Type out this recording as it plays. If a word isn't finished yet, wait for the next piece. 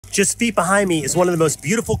Just feet behind me is one of the most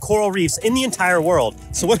beautiful coral reefs in the entire world.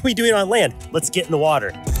 So what are we doing on land? Let's get in the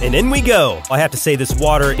water. And in we go. I have to say, this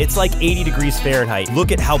water, it's like 80 degrees Fahrenheit.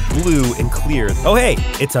 Look at how blue and clear. Oh hey,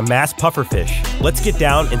 it's a masked pufferfish. Let's get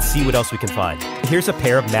down and see what else we can find. Here's a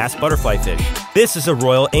pair of masked butterfly fish. This is a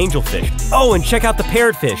royal angelfish. Oh, and check out the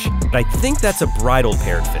parrotfish. But I think that's a bridal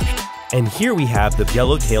parrotfish. And here we have the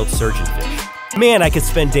yellow-tailed surgeonfish. Man, I could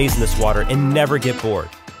spend days in this water and never get bored.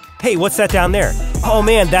 Hey, what's that down there? Oh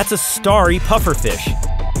man, that's a starry pufferfish.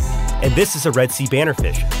 And this is a Red Sea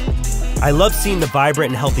bannerfish. I love seeing the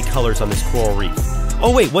vibrant and healthy colors on this coral reef.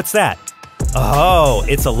 Oh wait, what's that? Oh,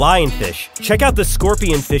 it's a lionfish. Check out the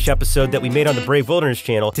scorpionfish episode that we made on the Brave Wilderness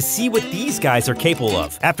channel to see what these guys are capable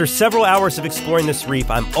of. After several hours of exploring this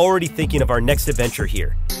reef, I'm already thinking of our next adventure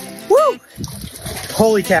here. Woo!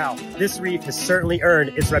 Holy cow, this reef has certainly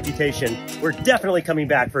earned its reputation. We're definitely coming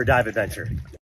back for a dive adventure.